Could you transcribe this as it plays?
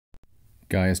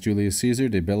Gaius Julius Caesar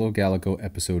de Bello Gallico,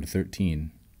 Episode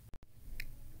 13.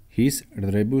 His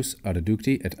rebus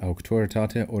adducti et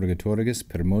auctoritate orgatoribus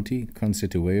permoti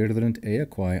constituerunt ea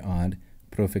quae ad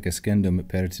proficescendum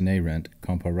pertinerent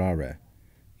comparare,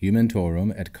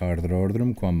 iumentorum et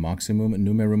cardrorum quam maximum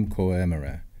numerum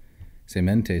coemere,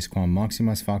 sementes quam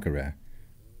maximas facere,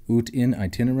 ut in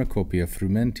itinera copia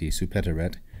frumenti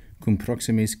supeteret, cum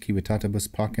proximis civitatibus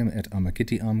pacem et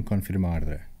amicitiam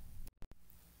confirmare.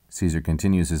 Caesar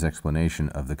continues his explanation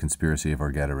of the conspiracy of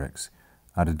Orgetorix.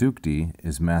 Adducti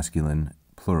is masculine,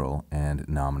 plural, and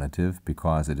nominative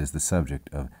because it is the subject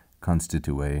of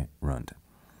constituerunt.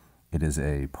 It is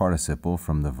a participle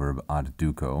from the verb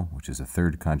adduco, which is a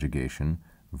third conjugation,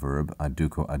 verb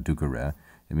adduco adducere.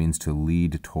 It means to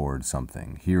lead toward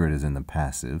something. Here it is in the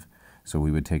passive, so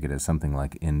we would take it as something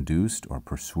like induced or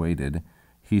persuaded,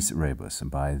 his rebus,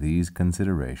 by these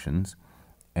considerations,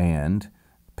 and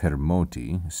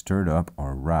permoti, stirred up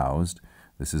or roused.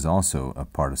 This is also a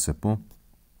participle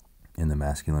in the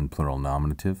masculine plural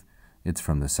nominative. It's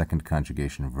from the second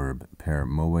conjugation verb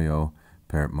permovere,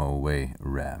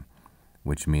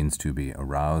 which means to be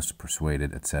aroused,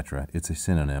 persuaded, etc. It's a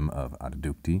synonym of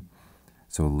adducti.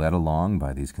 So led along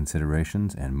by these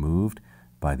considerations and moved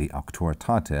by the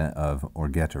auctoritate of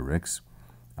Orgetorix.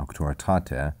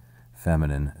 Auctoritate,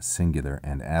 feminine, singular,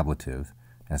 and ablative,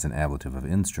 as an ablative of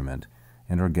instrument,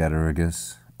 and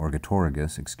orgatorigus,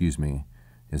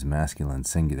 is masculine,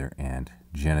 singular, and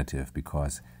genitive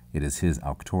because it is his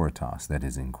auctoritas that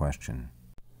is in question.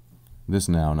 This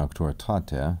noun,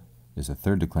 auctoritate, is a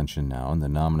third declension noun, the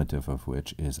nominative of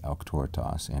which is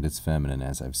auctoritas, and it's feminine,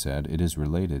 as I've said. It is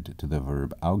related to the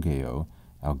verb augeo,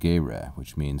 augere,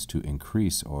 which means to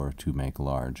increase or to make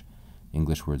large.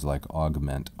 English words like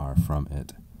augment are from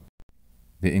it.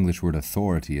 The English word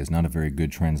authority is not a very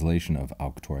good translation of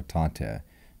auctoritate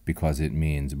because it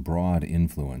means broad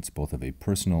influence, both of a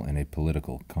personal and a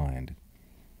political kind.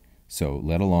 So,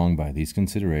 led along by these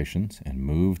considerations and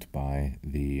moved by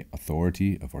the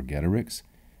authority of Orgetorix,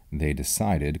 they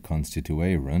decided,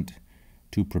 constituerunt,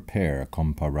 to prepare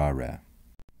comparare.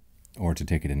 Or to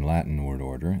take it in Latin word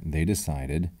order, they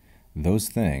decided those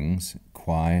things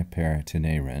quae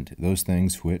pertinerent, those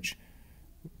things which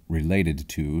related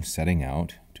to setting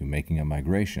out, to making a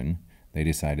migration, they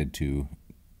decided to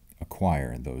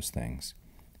acquire those things.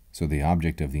 So the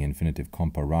object of the infinitive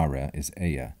comparare is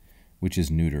ea, which is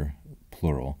neuter,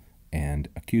 plural, and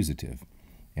accusative,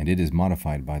 and it is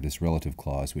modified by this relative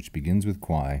clause which begins with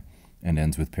quae and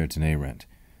ends with pertinerent.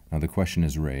 Now the question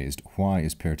is raised, why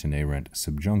is pertinerent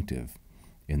subjunctive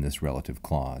in this relative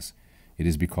clause? It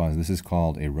is because this is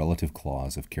called a relative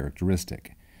clause of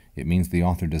characteristic. It means the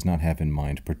author does not have in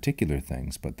mind particular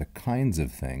things, but the kinds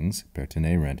of things,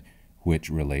 pertinerent, which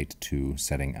relate to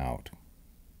setting out.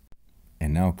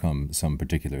 And now come some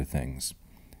particular things,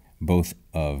 both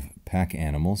of pack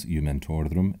animals,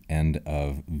 iumentorum, and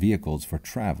of vehicles for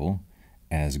travel,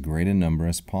 as great a number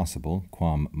as possible,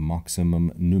 quam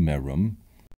maximum numerum,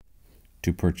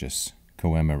 to purchase,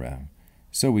 coemere.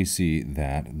 So we see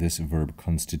that this verb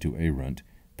constituerunt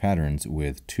patterns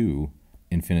with two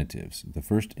infinitives. The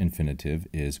first infinitive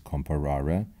is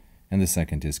comparare, and the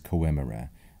second is coemere.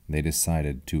 They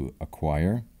decided to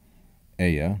acquire,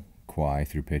 ea, quae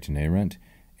through pertinerent,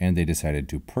 and they decided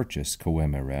to purchase,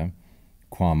 coemere,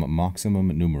 quam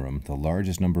maximum numerum, the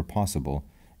largest number possible,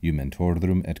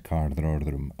 iumentorum et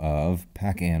cardrorum, of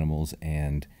pack animals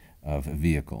and of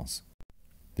vehicles.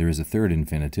 There is a third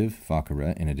infinitive,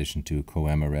 facere, in addition to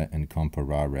coemere and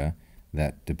comparare,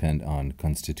 that depend on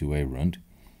constituerunt.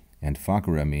 And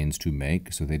facere means to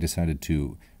make, so they decided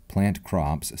to plant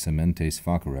crops, sementes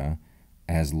facere,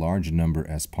 as large a number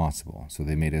as possible. So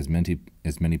they made as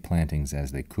many plantings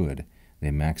as they could. They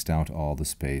maxed out all the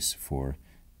space for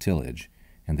tillage.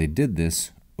 And they did this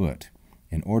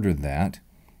in order that,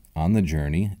 on the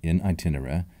journey, in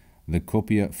itinera, the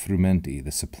copia frumenti,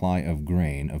 the supply of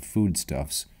grain, of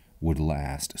foodstuffs, would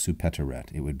last,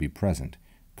 supeteret, it would be present.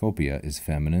 Copia is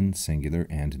feminine, singular,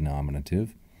 and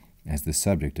nominative, as the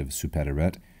subject of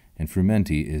supeteret, and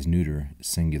frumenti is neuter,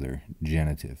 singular,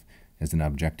 genitive, as an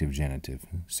objective genitive.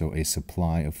 So a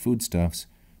supply of foodstuffs,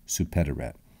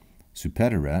 supeteret.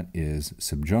 Supeteret is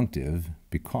subjunctive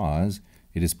because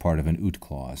it is part of an ut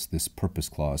clause, this purpose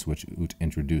clause which ut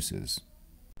introduces.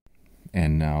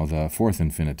 And now the fourth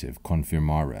infinitive,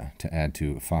 confirmare, to add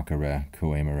to facere,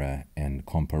 coemere, and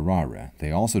comparare.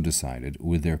 They also decided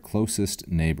with their closest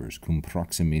neighbors, cum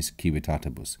proximis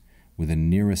civitatibus, with the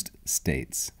nearest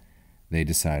states, they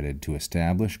decided to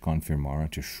establish, confirmare,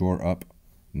 to shore up,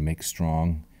 make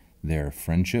strong their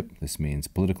friendship, this means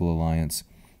political alliance,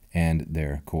 and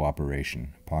their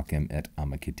cooperation, pacem et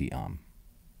amicitiam.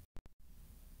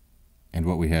 And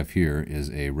what we have here is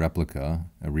a replica,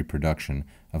 a reproduction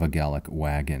of a Gallic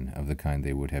wagon of the kind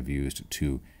they would have used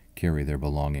to carry their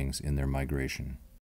belongings in their migration.